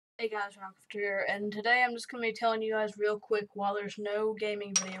Hey guys, Rockford here, and today I'm just going to be telling you guys real quick while there's no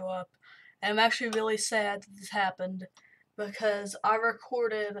gaming video up. And I'm actually really sad that this happened because I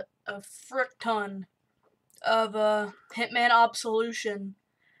recorded a frick ton of Hitman Absolution.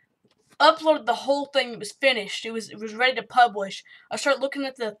 Uploaded the whole thing. It was finished. It was ready to publish. I started looking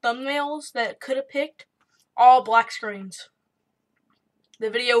at the thumbnails that it could have picked. All black screens. The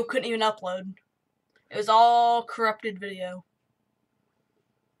video couldn't even upload. It was all corrupted video.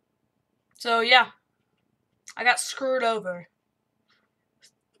 So yeah, I got screwed over.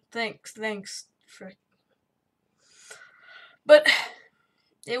 Thanks, frick. But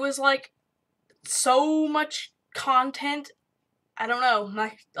it was like so much content. I don't know.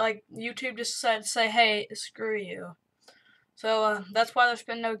 Like YouTube just decided to say, "Hey, screw you." So that's why there's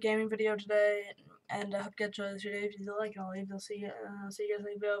been no gaming video today. And I hope you guys enjoy this video. If you like it, I'll see you guys in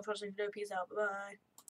the video. First video, peace out. Bye.